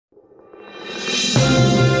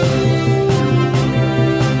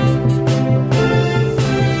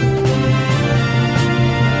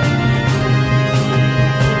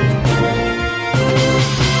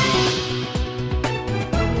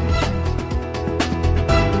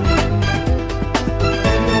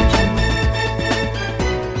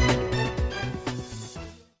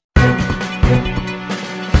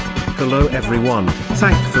Hello everyone,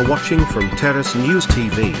 thanks for watching from Terrace News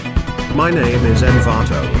TV. My name is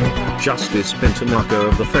N100. Justice Nyako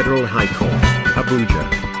of the Federal High Court, Abuja,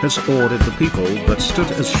 has ordered the people that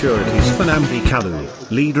stood as sureties for Nnamdi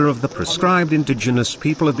Kanu, leader of the proscribed indigenous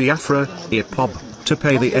people of Biafra, Ipob, to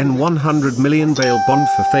pay the N100 million bail bond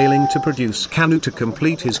for failing to produce Kanu to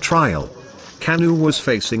complete his trial. Kanu was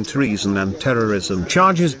facing treason and terrorism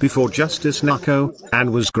charges before Justice Nyako,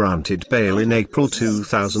 and was granted bail in April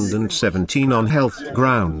 2017 on health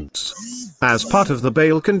grounds. As part of the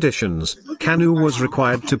bail conditions, Kanu was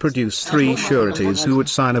required to produce 3 sureties who would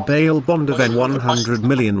sign a bail bond of N100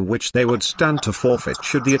 million which they would stand to forfeit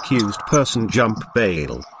should the accused person jump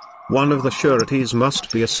bail. One of the sureties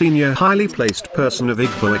must be a senior highly placed person of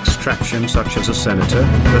Igbo extraction such as a senator,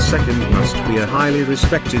 the second must be a highly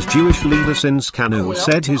respected Jewish leader since Kanu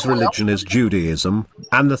said his religion is Judaism,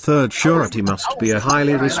 and the third surety must be a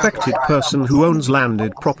highly respected person who owns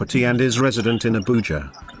landed property and is resident in Abuja.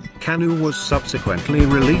 Kanu was subsequently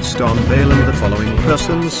released on bail and the following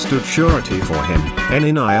persons stood surety for him: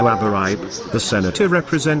 Enyinnaya Abaribe, the senator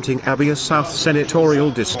representing Abia South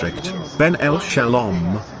Senatorial District,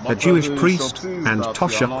 El-Shalom, a Jewish priest, and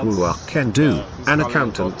Tochukwu Uchendu, an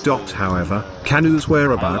accountant.However. Kanu's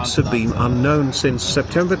whereabouts have been unknown since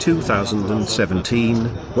September 2017,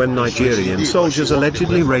 when Nigerian soldiers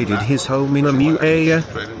allegedly raided his home in Umuahia,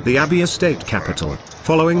 the Abia State capital,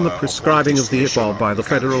 following the proscribing of the Ipob by the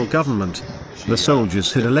federal government. The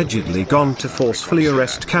soldiers had allegedly gone to forcefully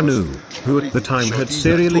arrest Kanu, who at the time had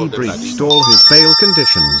serially breached all his bail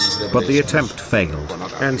conditions, but the attempt failed,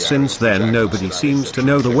 and since then nobody seems to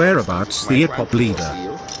know the whereabouts the Ipob leader.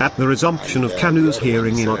 At the resumption of Kanu's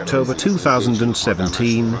hearing in October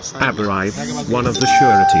 2017, Abaribe, one of the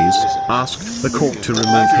sureties, asked the court to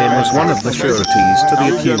remove him as one of the sureties to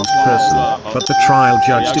the accused person, but the trial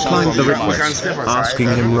judge declined the request, asking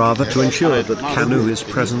him rather to ensure that Kanu is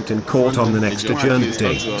present in court on the next adjourned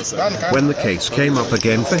date. When the case came up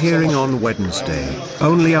again for hearing on Wednesday,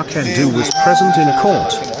 only Uchendu was present in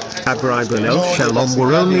court. Abaribe and El-Shalom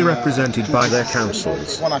were only represented by their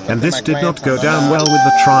counsels, and this did not go down well with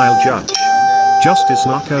the trial judge. Justice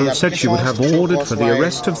Nyako said she would have ordered for the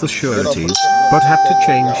arrest of the sureties, but had to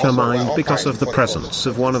change her mind because of the presence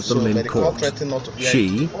of one of them in court.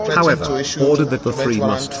 She, however, ordered that the 3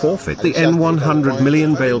 must forfeit the N100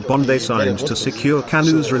 million bail bond they signed to secure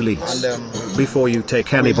Kanu's release. Before you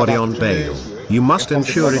take anybody on bail, you must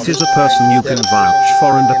ensure it is a person you can vouch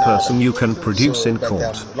for and a person you can produce in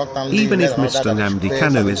court. Even if Mr. Nnamdi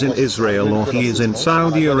Kanu is in Israel or he is in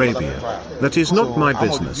Saudi Arabia, that is not my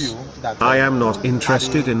business. I am not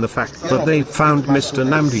interested in the fact that they found Mr.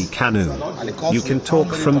 Nnamdi Kanu. You can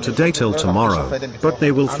talk from today till tomorrow, but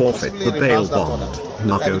they will forfeit the bail bond,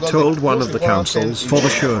 Nyako told one of the counsels for the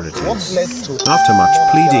sureties. After much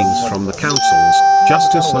pleadings from the counsels,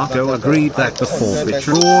 Justice Nyako agreed that the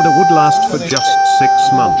forfeiture order would last for just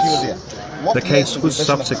 6 months. The case was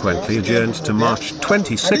subsequently adjourned to March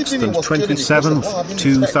 26th and 27th,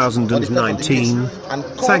 2019.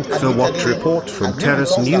 Thank the Watch Report from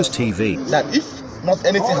Terrace News TV. That if not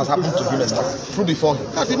anything has happened to him through before him,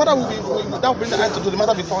 the matter will bring the end to the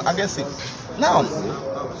matter before against him. Now,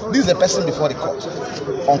 this is a person before the court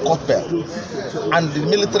on court bail, and the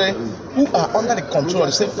military, who are under the control of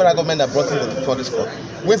the same federal government that brought him before this court,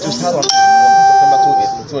 went to start on September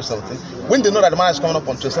 2017, when they know that the man is coming up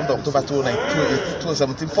on 27th October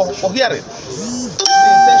 2017 for hearing. The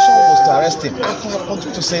intention was to arrest him. I can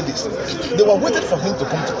continue to say this. They were waiting for him to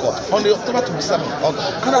come to court on the October 27th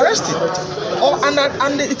and arrest him.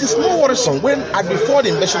 And it is more worrisome when, before the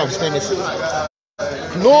invasion of his premises,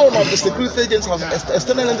 none of the security agents have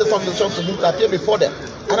extended any authorization to him to appear before them,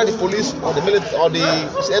 either the police or the military or the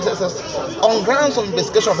SSS, on grounds of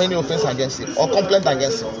investigation of any offense against him or complaint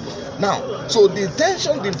against him. Now, so the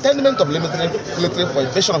intendment of military for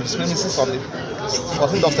invasion of his premises on the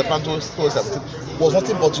 14th of September 2017 was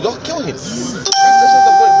nothing but to just kill him.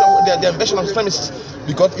 The invasion of his premises,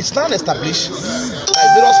 because it's now established by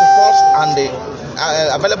various reports and the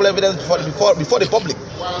available evidence before the public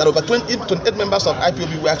that over 28 members of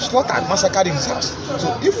Ipob were slaughtered, massacred in his house.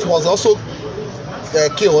 So if he was also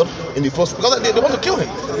killed in the process, because they want to kill him,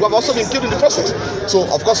 who have also been killed in the process. So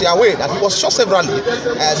of course you are aware that he was shot severally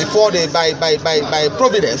before by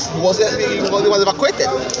Providence. He was evacuated.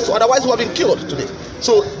 So otherwise he would have been killed today.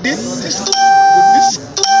 So this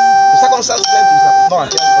circumstance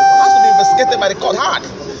has to be investigated by the court hard,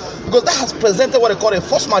 because that has presented what they call a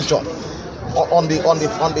force majeure on the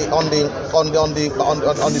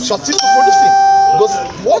sureties to produce him. Because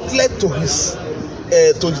what led to his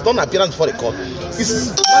non-appearance before the court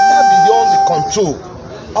is matter beyond the control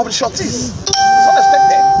of the sureties. It's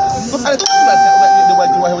unexpected. But at the time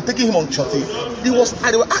they were taking him on shorty, they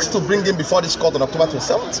were asked to bring him before this court on October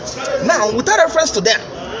 27th. Now, without reference to them,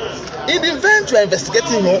 in the event you are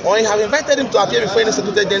investigating him or you have invited him to appear before any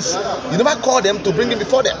security agency, you never call them to bring him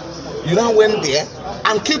before them. You now went there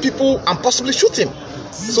and kill people and possibly shoot him.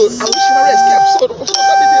 So, and which he never escaped. So that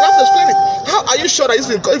they have to explain it. How are you sure that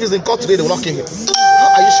if he's in court today, they will not kill him?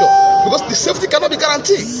 How are you sure? Because the safety cannot be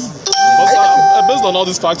guaranteed. But based on all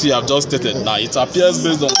these facts you have just stated, now it appears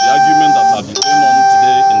based on the argument that has been going on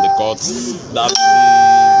today in the courts that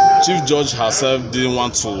the Chief Judge herself didn't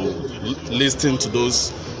want to listen to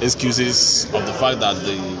those excuses of the fact that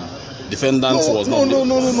the defendant was not. No. We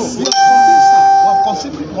have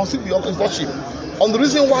conceived the lordship on the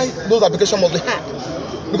reason why those applications must be had.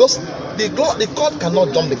 Because the court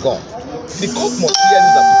cannot jump the gun. The court must hear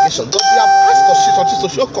this application. But we have asked to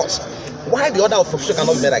show cause why the order of provision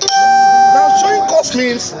cannot be made against them. Now, showing cause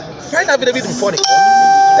means find affidavit before the court,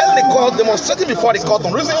 tell the court, demonstrating before the court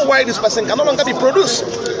on reason why this person can no longer be produced,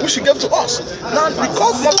 which he gave to us. Now, the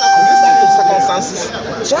court must have to listen to circumstances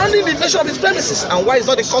surrounding the invasion of his premises and why it's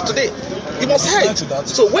not the court today. He must hear it.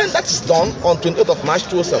 So when that is done on 28th of March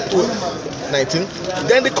 2019,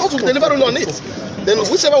 then the court will deliver on it. Then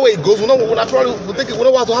whichever way it goes, we know how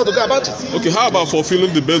to go about it. Okay, how about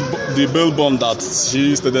fulfilling the bail bond that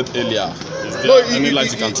she stated earlier? Any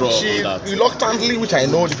light you can throw on that? Reluctantly, which I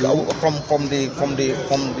know from the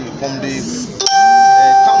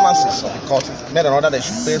canvases of the court, made an order that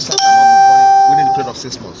should pay some amount of money within the period of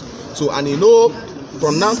 6 months. So, and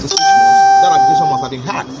from now to 6 months, that application must have been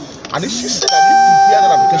had. And if she said that if we hear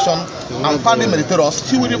that application and found it meritorious,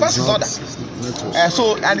 she will reverse his order.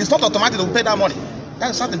 And it's not automatic to pay that money.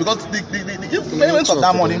 That's something because the payment of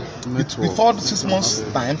that money before 6 months'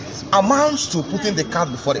 time amounts to putting the cart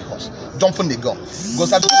before the horse, jumping the gun. Because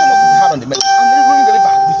the application must be had on the merit and then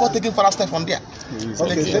deliver before taking further steps from there.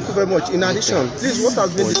 Okay, thank you very much. In addition, please, what has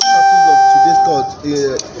been the status of today's court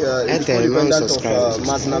before the defendant of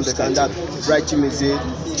Nnamdi Kanu, that Bright Chimeze,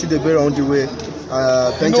 Chidebere on the way,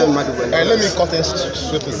 Benjamin Maduwe? Let me cut in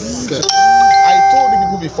swiftly. Okay. I told the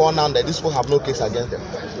people before now that this will have no case against them.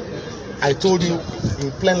 I told you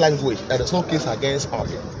in plain language that there's no case against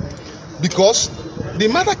Abia. Because the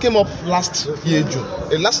matter came up last June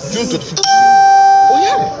 25th. Oh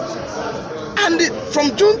yeah. And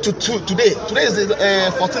from June to today is the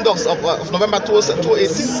 14th of November 2018.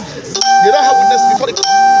 They don't have witness before the court.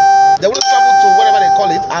 They will travel to whatever they call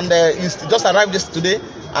it, and it's just arrived just today.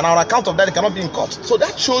 And on account of that, they cannot be in court. So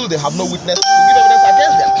that shows they have no witness to give evidence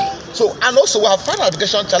against them. So, and also we have filed an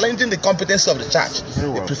application challenging the competency of the charge they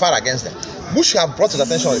prefer against them, which we have brought to the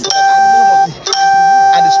attention of the court that the application must be had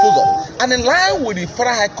and disposed of. And in line with the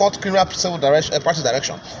Federal High Court criminal civil practice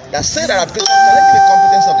direction that said that application challenging the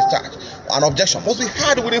competency of the charge, an objection must be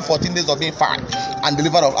had within 14 days of being filed and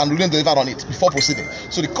delivered on it before proceeding.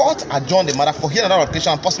 So the court adjourned the matter for hearing another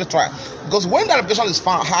application and possible trial. Because when that application is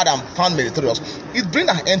had and found meritorious, it brings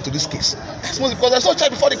an end to this case. That's mostly because there's no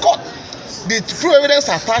charge before the court. The true evidence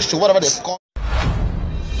attached to whatever they've called